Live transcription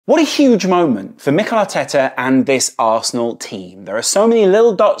What a huge moment for Mikel Arteta and this Arsenal team. There are so many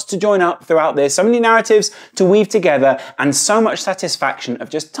little dots to join up throughout this, so many narratives to weave together, and so much satisfaction of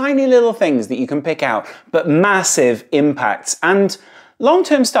just tiny little things that you can pick out, but massive impacts and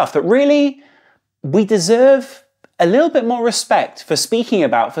long-term stuff that really we deserve a little bit more respect for speaking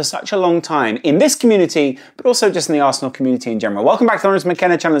about for such a long time in this community, but also just in the Arsenal community in general. Welcome back to the Laurence and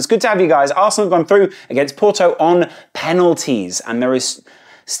McKenna channel. It's good to have you guys. Arsenal have gone through against Porto on penalties, and there is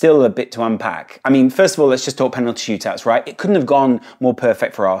still a bit to unpack. I mean, first of all, let's just talk penalty shootouts, right? It couldn't have gone more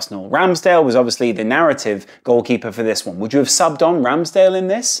perfect for Arsenal. Ramsdale was obviously the narrative goalkeeper for this one. Would you have subbed on Ramsdale in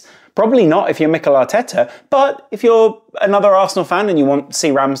this? Probably not if you're Mikel Arteta, but if you're another Arsenal fan and you want to see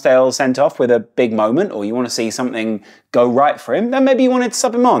Ramsdale sent off with a big moment, or you want to see something go right for him, then maybe you wanted to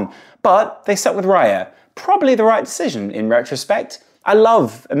sub him on. But they stuck with Raya. Probably the right decision in retrospect. I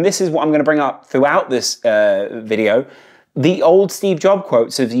love, and this is what I'm going to bring up throughout this video, the old Steve Jobs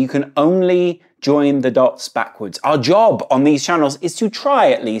quotes of you can only join the dots backwards. Our job on these channels is to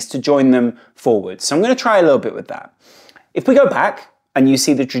try at least to join them forwards. So I'm going to try a little bit with that. If we go back and you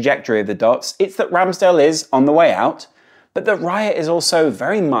see the trajectory of the dots, it's that Ramsdale is on the way out, but that Raya is also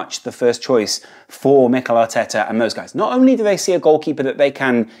very much the first choice for Mikel Arteta and those guys. Not only do they see a goalkeeper that they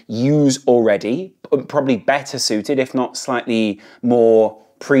can use already, probably better suited, if not slightly more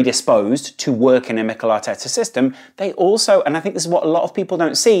predisposed to work in a Mikel Arteta system, they also, and I think this is what a lot of people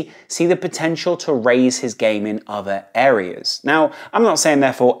don't see the potential to raise his game in other areas. Now, I'm not saying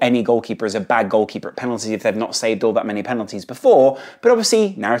therefore any goalkeeper is a bad goalkeeper at penalties if they've not saved all that many penalties before, but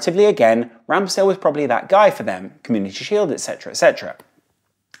obviously, narratively again, Ramsdale was probably that guy for them, Community Shield, etc., etc.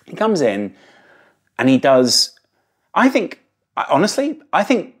 He comes in and he does, I think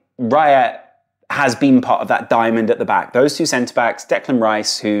Raya has been part of that diamond at the back. Those two centre-backs, Declan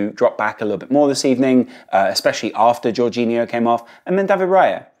Rice, who dropped back a little bit more this evening, especially after Jorginho came off, and then David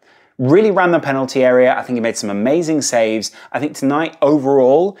Raya. Really ran the penalty area. I think he made some amazing saves. I think tonight,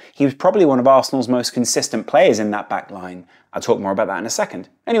 overall, he was probably one of Arsenal's most consistent players in that back line. I'll talk more about that in a second.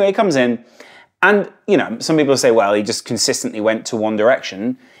 Anyway, he comes in, and, you know, some people say, well, he just consistently went to one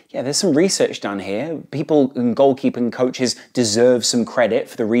direction. Yeah, there's some research done here. People and goalkeeping coaches deserve some credit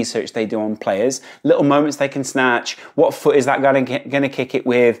for the research they do on players. Little moments they can snatch. What foot is that guy going to kick it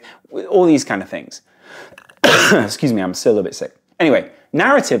with? All these kind of things. Excuse me, I'm still a bit sick. Anyway,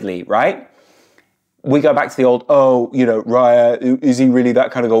 narratively, right? We go back to the old, Raya, is he really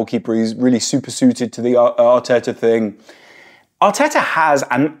that kind of goalkeeper? He's really super suited to the Arteta thing. Arteta has,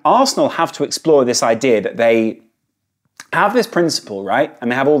 and Arsenal have to explore this idea that they have this principle, right? And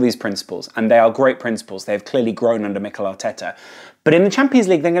they have all these principles, and they are great principles. They have clearly grown under Mikel Arteta. But in the Champions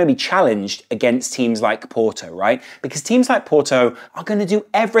League, they're going to be challenged against teams like Porto, right? Because teams like Porto are going to do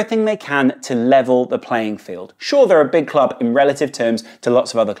everything they can to level the playing field. Sure, they're a big club in relative terms to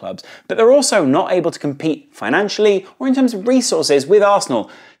lots of other clubs, but they're also not able to compete financially or in terms of resources with Arsenal.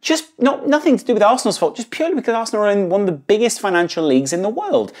 Just nothing to do with Arsenal's fault, just purely because Arsenal are in one of the biggest financial leagues in the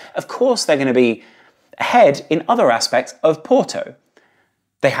world. Of course, they're going to be ahead in other aspects of Porto.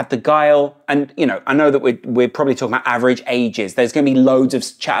 They had the guile, and I know that we're probably talking about average ages. There's going to be loads of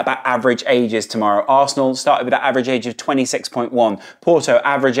chat about average ages tomorrow. Arsenal started with that average age of 26.1. Porto,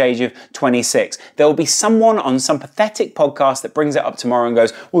 average age of 26. There will be someone on some pathetic podcast that brings it up tomorrow and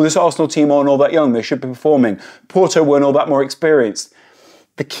goes, well, this Arsenal team aren't all that young, they should be performing. Porto weren't all that more experienced.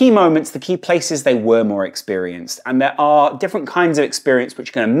 The key moments, the key places they were more experienced. And there are different kinds of experience which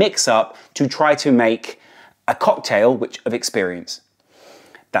are going to mix up to try to make a cocktail of experience.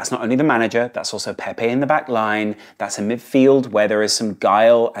 That's not only the manager, that's also Pepe in the back line, that's a midfield where there is some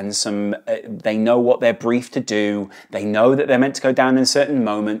guile and some, they know what they're briefed to do, they know that they're meant to go down in certain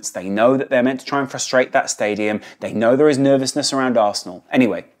moments, they know that they're meant to try and frustrate that stadium, they know there is nervousness around Arsenal.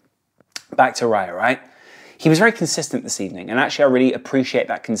 Anyway, back to Raya, right? He was very consistent this evening, and actually I really appreciate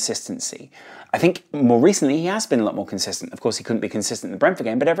that consistency. I think more recently he has been a lot more consistent. Of course, he couldn't be consistent in the Brentford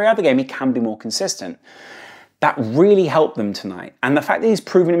game, but every other game he can be more consistent. That really helped them tonight. And the fact that he's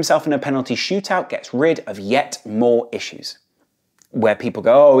proven himself in a penalty shootout gets rid of yet more issues. Where people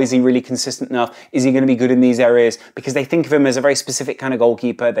go, oh, is he really consistent enough? Is he going to be good in these areas? Because they think of him as a very specific kind of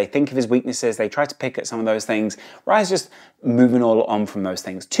goalkeeper. They think of his weaknesses. They try to pick at some of those things. Raya's just moving all on from those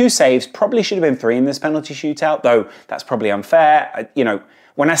things. 2 saves, probably should have been 3 in this penalty shootout, though that's probably unfair.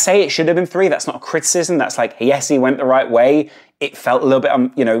 When I say it should have been 3, that's not a criticism. That's like, yes, he went the right way. It felt a little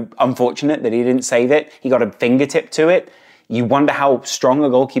bit, unfortunate that he didn't save it. He got a fingertip to it. You wonder how strong a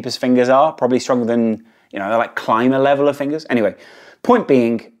goalkeeper's fingers are. Probably stronger than, they're like climber level of fingers. Anyway, point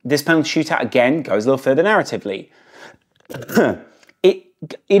being, this penalty shootout again goes a little further narratively. It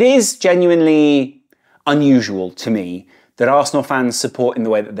is genuinely unusual to me that Arsenal fans support in the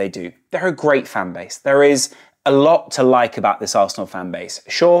way that they do. They're a great fan base. There is a lot to like about this Arsenal fan base.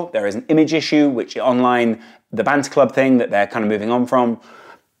 Sure, there is an image issue, which online, the Banter Club thing that they're kind of moving on from.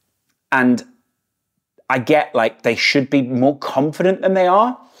 And I get like they should be more confident than they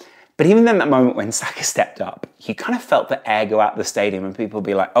are. But even then, that moment when Saka stepped up, you kind of felt the air go out of the stadium and people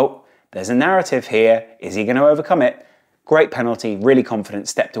be like, oh, there's a narrative here. Is he going to overcome it? Great penalty, really confident,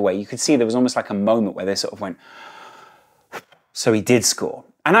 stepped away. You could see there was almost like a moment where they sort of went, so he did score.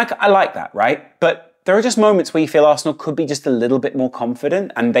 And I like that, right? But there are just moments where you feel Arsenal could be just a little bit more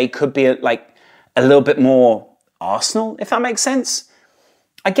confident and they could be like a little bit more Arsenal, if that makes sense.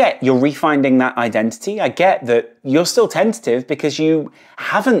 I get you're refinding that identity. I get that you're still tentative because you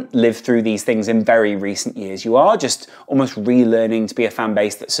haven't lived through these things in very recent years. You are just almost relearning to be a fan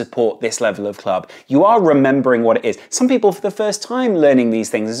base that support this level of club. You are remembering what it is. Some people for the first time learning these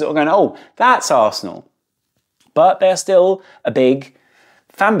things are sort of going, oh, that's Arsenal. But they're still a big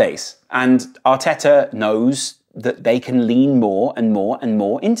fan base. And Arteta knows that they can lean more and more and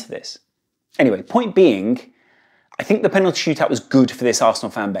more into this. Anyway, point being, I think the penalty shootout was good for this Arsenal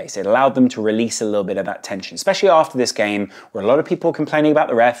fan base. It allowed them to release a little bit of that tension, especially after this game where a lot of people were complaining about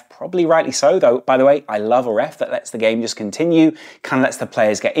the ref, probably rightly so, though, by the way, I love a ref that lets the game just continue, kind of lets the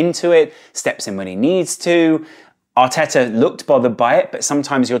players get into it, steps in when he needs to. Arteta looked bothered by it, but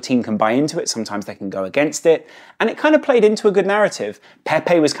sometimes your team can buy into it, sometimes they can go against it, and it kind of played into a good narrative.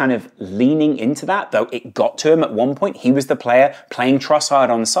 Pepe was kind of leaning into that, though it got to him at one point. He was the player playing Trossard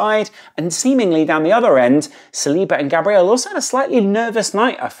on side, and seemingly down the other end, Saliba and Gabriel also had a slightly nervous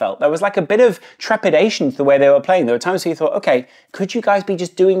night, I felt. There was like a bit of trepidation to the way they were playing. There were times where you thought, okay, could you guys be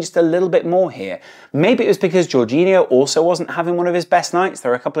just doing just a little bit more here? Maybe it was because Jorginho also wasn't having one of his best nights.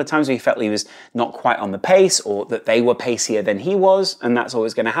 There were a couple of times where he felt he was not quite on the pace, or that they were pacier than he was, and that's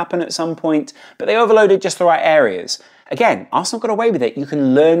always going to happen at some point, but they overloaded just the right areas. Again, Arsenal got away with it. You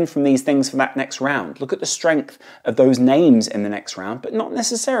can learn from these things for that next round. Look at the strength of those names in the next round, but not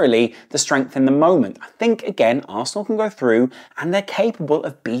necessarily the strength in the moment. I think, again, Arsenal can go through and they're capable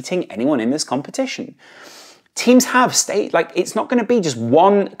of beating anyone in this competition. Teams have stayed, like, it's not going to be just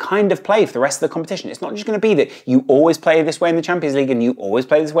one kind of play for the rest of the competition. It's not just going to be that you always play this way in the Champions League and you always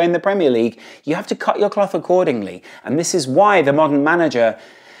play this way in the Premier League. You have to cut your cloth accordingly. And this is why the modern manager,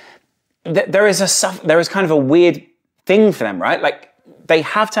 there is kind of a weird thing for them, right? Like, they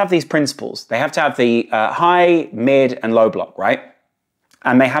have to have these principles. They have to have the high, mid, and low block, right?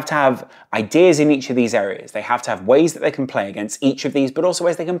 And they have to have ideas in each of these areas. They have to have ways that they can play against each of these, but also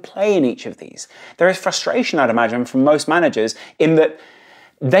ways they can play in each of these. There is frustration, I'd imagine, from most managers in that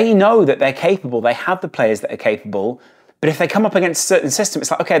they know that they're capable, they have the players that are capable, but if they come up against a certain system,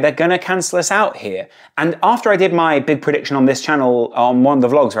 it's like, okay, they're going to cancel us out here. And after I did my big prediction on this channel, on one of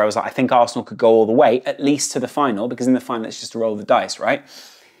the vlogs, where I was like, I think Arsenal could go all the way, at least to the final, because in the final it's just a roll of the dice, right?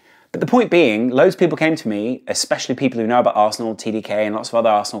 But the point being, loads of people came to me, especially people who know about Arsenal, TDK, and lots of other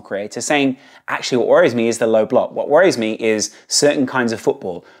Arsenal creators, saying, actually, what worries me is the low block. What worries me is certain kinds of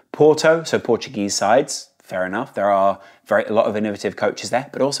football. Porto, so Portuguese sides, fair enough. There are a lot of innovative coaches there,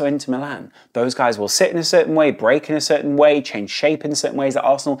 but also Inter Milan. Those guys will sit in a certain way, break in a certain way, change shape in certain ways that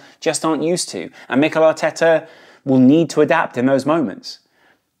Arsenal just aren't used to. And Mikel Arteta will need to adapt in those moments.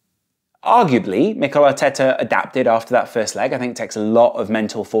 Arguably, Mikel Arteta adapted after that first leg. I think it takes a lot of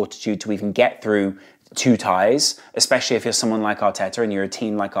mental fortitude to even get through 2 ties, especially if you're someone like Arteta and you're a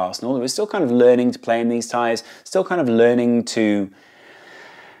team like Arsenal who is still kind of learning to play in these ties, still kind of learning to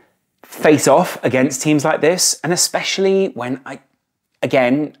face off against teams like this. And especially when I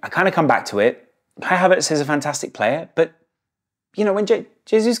kind of come back to it. Kai Havertz is a fantastic player, but, you know, when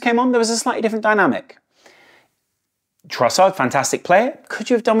Jesus came on, there was a slightly different dynamic. Trossard, fantastic player. Could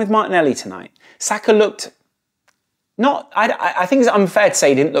you have done with Martinelli tonight? Saka looked not... I think it's unfair to say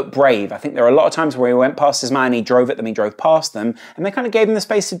he didn't look brave. I think there are a lot of times where he went past his man, he drove at them, he drove past them, and they kind of gave him the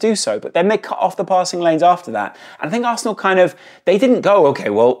space to do so. But then they cut off the passing lanes after that. And I think Arsenal they didn't go,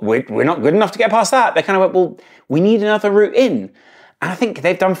 okay, well, we're not good enough to get past that. They kind of went, well, we need another route in. And I think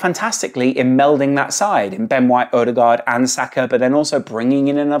they've done fantastically in melding that side, in Ben White, Odegaard and Saka, but then also bringing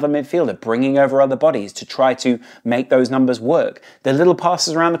in another midfielder, bringing over other bodies to try to make those numbers work. The little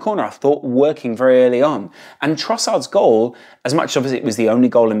passes around the corner I thought working very early on. And Trossard's goal, as much as it was the only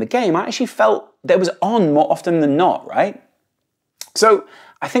goal in the game, I actually felt that it was on more often than not, right? So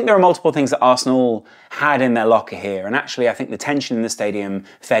I think there are multiple things that Arsenal had in their locker here. And actually, I think the tension in the stadium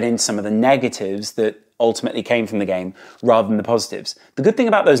fed into some of the negatives that ultimately came from the game rather than the positives. The good thing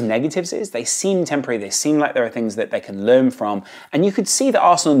about those negatives is they seem temporary, they seem like there are things that they can learn from, and you could see that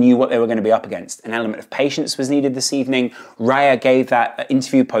Arsenal knew what they were going to be up against. An element of patience was needed this evening. Raya gave that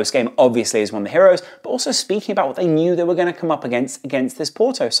interview post-game, obviously as one of the heroes, but also speaking about what they knew they were going to come up against this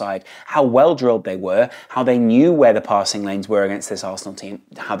Porto side, how well drilled they were, how they knew where the passing lanes were against this Arsenal team,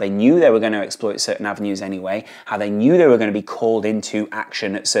 how they knew they were going to exploit certain avenues anyway, how they knew they were going to be called into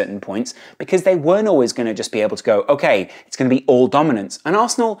action at certain points, because they weren't always going to just be able to go, okay, it's going to be all dominance. And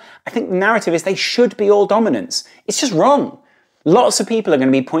Arsenal, I think the narrative is they should be all dominance. It's just wrong. Lots of people are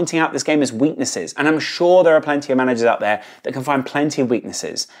going to be pointing out this game as weaknesses, and I'm sure there are plenty of managers out there that can find plenty of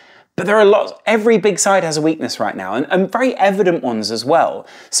weaknesses. But there are lots, every big side has a weakness right now, and very evident ones as well.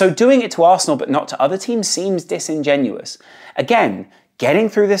 So doing it to Arsenal but not to other teams seems disingenuous. Again, getting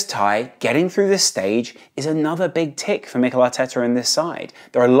through this tie, getting through this stage is another big tick for Mikel Arteta and this side.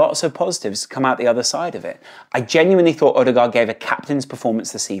 There are lots of positives to come out the other side of it. I genuinely thought Odegaard gave a captain's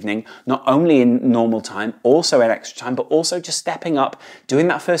performance this evening, not only in normal time, also in extra time, but also just stepping up, doing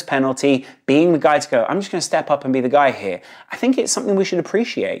that first penalty, being the guy to go, I'm just going to step up and be the guy here. I think it's something we should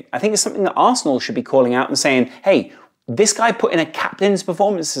appreciate. I think it's something that Arsenal should be calling out and saying, hey, this guy put in a captain's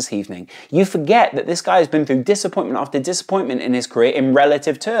performance this evening. You forget that this guy has been through disappointment after disappointment in his career in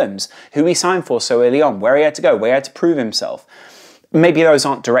relative terms. Who he signed for so early on, where he had to go, where he had to prove himself. Maybe those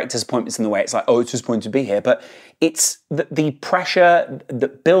aren't direct disappointments in the way it's like, oh, it's just point to be here. But it's the pressure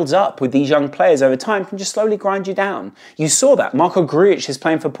that builds up with these young players over time can just slowly grind you down. You saw that. Marco Grujic is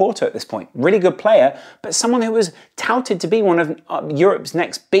playing for Porto at this point. Really good player, but someone who was touted to be one of Europe's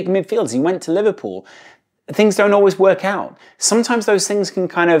next big midfielders. He went to Liverpool. Things don't always work out. Sometimes those things can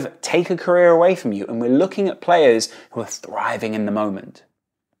kind of take a career away from you, and we're looking at players who are thriving in the moment.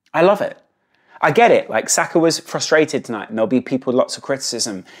 I love it. I get it, like Saka was frustrated tonight and there'll be people with lots of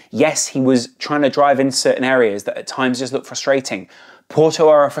criticism. Yes, he was trying to drive in certain areas that at times just look frustrating. Porto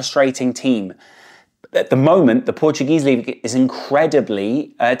are a frustrating team. At the moment, the Portuguese league is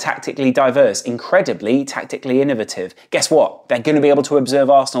incredibly tactically diverse, incredibly tactically innovative. Guess what? They're going to be able to observe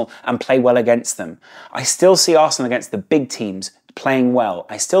Arsenal and play well against them. I still see Arsenal against the big teams playing well.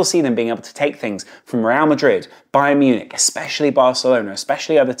 I still see them being able to take things from Real Madrid, Bayern Munich, especially Barcelona,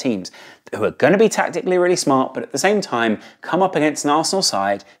 especially other teams who are going to be tactically really smart, but at the same time come up against an Arsenal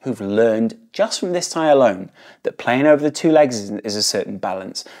side who've learned just from this tie alone that playing over the two legs is a certain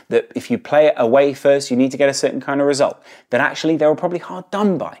balance, that if you play it away first, you need to get a certain kind of result, that actually they were probably hard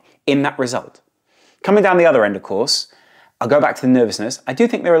done by in that result. Coming down the other end, of course, I'll go back to the nervousness. I do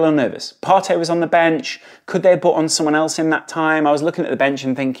think they were a little nervous. Partey was on the bench. Could they have brought on someone else in that time? I was looking at the bench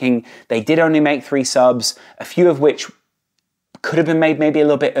and thinking they did only make 3 subs, a few of which could have been made maybe a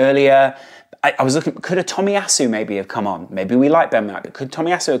little bit earlier. I was looking, could a Tomiyasu maybe have come on? Maybe we like Ben White, but could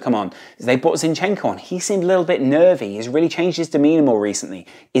Tomiyasu have come on? They brought Zinchenko on. He seemed a little bit nervy. He's really changed his demeanour more recently.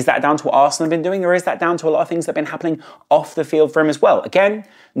 Is that down to what Arsenal have been doing, or is that down to a lot of things that have been happening off the field for him as well? Again,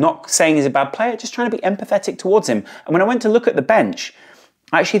 not saying he's a bad player, just trying to be empathetic towards him. And when I went to look at the bench,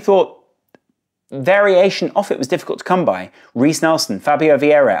 I actually thought variation off it was difficult to come by. Reece Nelson, Fabio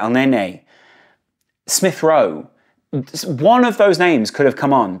Vieira, El Nene, Smith Rowe. One of those names could have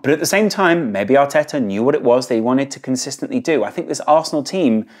come on, but at the same time, maybe Arteta knew what it was they wanted to consistently do. I think this Arsenal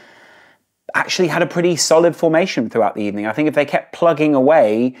team actually had a pretty solid formation throughout the evening. I think if they kept plugging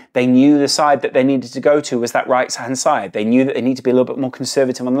away, they knew the side that they needed to go to was that right-hand side. They knew that they needed to be a little bit more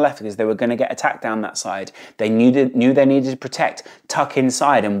conservative on the left because they were going to get attacked down that side. They knew they needed to protect, tuck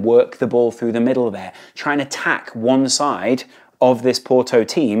inside and work the ball through the middle there. Try and attack one side of this Porto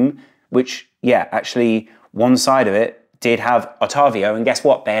team, which, yeah, actually one side of it did have Otavio, and guess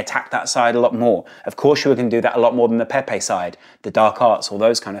what? They attacked that side a lot more. Of course, you were going to do that a lot more than the Pepe side, the dark arts, all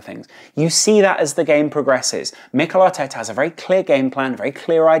those kind of things. You see that as the game progresses. Mikel Arteta has a very clear game plan, a very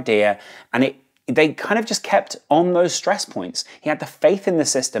clear idea, and they kind of just kept on those stress points. He had the faith in the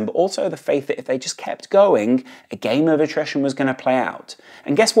system, but also the faith that if they just kept going, a game of attrition was going to play out.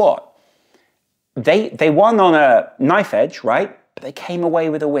 And guess what? They won on a knife edge, right? But they came away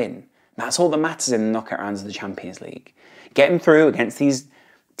with a win. That's all that matters in the knockout rounds of the Champions League. Getting through against these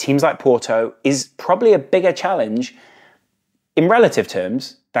teams like Porto is probably a bigger challenge in relative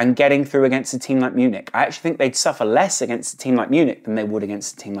terms than getting through against a team like Munich. I actually think they'd suffer less against a team like Munich than they would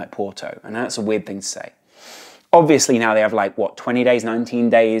against a team like Porto. And that's a weird thing to say. Obviously now they have 20 days, 19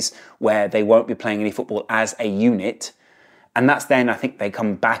 days where they won't be playing any football as a unit. And that's then I think they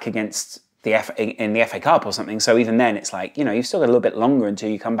come back against in the FA Cup or something. So even then it's you've still got a little bit longer until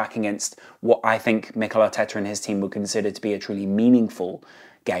you come back against what I think Mikel Arteta and his team would consider to be a truly meaningful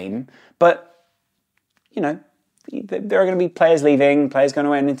game. But, there are going to be players leaving, players going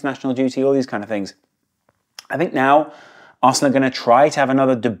away on international duty, all these kind of things. I think now Arsenal are going to try to have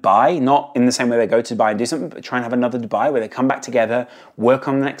another Dubai, not in the same way they go to Dubai and do something, but try and have another Dubai where they come back together, work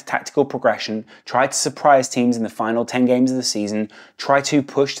on the next tactical progression, try to surprise teams in the final 10 games of the season, try to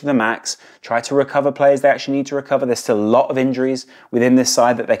push to the max, try to recover players they actually need to recover. There's still a lot of injuries within this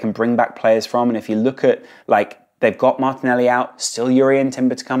side that they can bring back players from. And if you look at, like, they've got Martinelli out, still Yuri and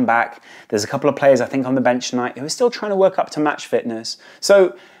Timber to come back. There's a couple of players, I think, on the bench tonight who are still trying to work up to match fitness.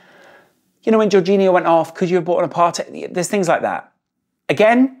 So, you know, when Jorginho went off, could you have brought an Partey? There's things like that.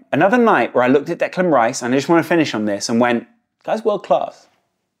 Again, another night where I looked at Declan Rice, and I just want to finish on this, and went, guy's world class.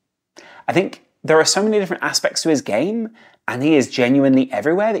 I think there are so many different aspects to his game, and he is genuinely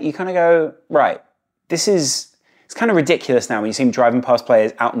everywhere that you kind of go, right, it's kind of ridiculous now when you see him driving past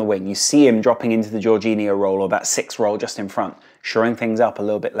players out on the wing. You see him dropping into the Jorginho role or that 6 role just in front, shoring things up a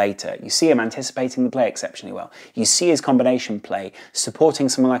little bit later. You see him anticipating the play exceptionally well. You see his combination play, supporting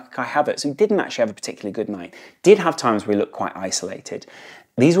someone like Kai Havertz, who didn't actually have a particularly good night, did have times where he looked quite isolated.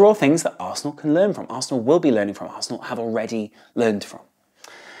 These are all things that Arsenal can learn from. Arsenal will be learning from. Arsenal have already learned from.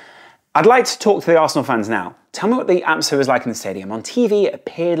 I'd like to talk to the Arsenal fans now. Tell me what the atmosphere was like in the stadium. On TV, it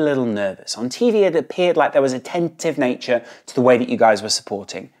appeared a little nervous. On TV, it appeared like there was a tentative nature to the way that you guys were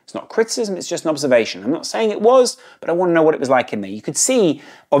supporting. It's not criticism, it's just an observation. I'm not saying it was, but I want to know what it was like in there. You could see,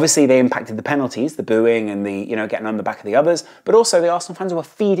 obviously, they impacted the penalties, the booing and the, you know, getting on the back of the others, but also the Arsenal fans were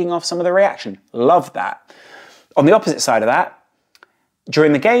feeding off some of the reaction. Loved that. On the opposite side of that,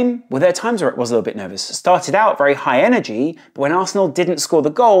 during the game, were there times where it was a little bit nervous? It started out very high energy, but when Arsenal didn't score the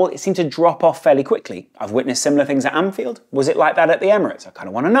goal, it seemed to drop off fairly quickly. I've witnessed similar things at Anfield. Was it like that at the Emirates? I kind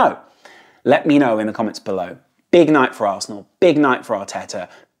of want to know. Let me know in the comments below. Big night for Arsenal, big night for Arteta,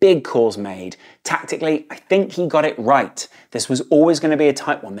 big calls made. Tactically, I think he got it right. This was always going to be a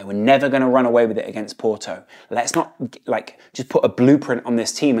tight one. They were never going to run away with it against Porto. Let's not just put a blueprint on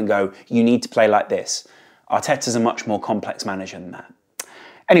this team and go, you need to play like this. Arteta's a much more complex manager than that.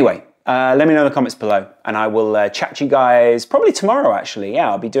 Anyway, let me know in the comments below, and I will chat to you guys probably tomorrow, actually. Yeah,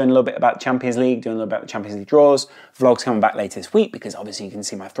 I'll be doing a little bit about the Champions League, doing a little bit about the Champions League draws. Vlog's coming back later this week because obviously you can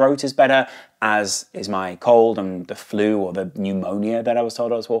see my throat is better, as is my cold and the flu or the pneumonia that I was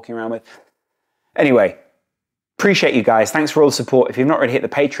told I was walking around with. Anyway, appreciate you guys. Thanks for all the support. If you've not already hit the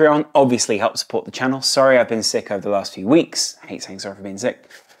Patreon, obviously help support the channel. Sorry I've been sick over the last few weeks. I hate saying sorry for being sick.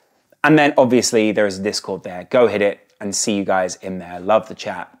 And then obviously there is a Discord there. Go hit it and see you guys in there. Love the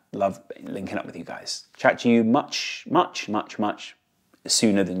chat. Love linking up with you guys. Chat to you much, much, much, much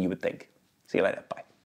sooner than you would think. See you later. Bye.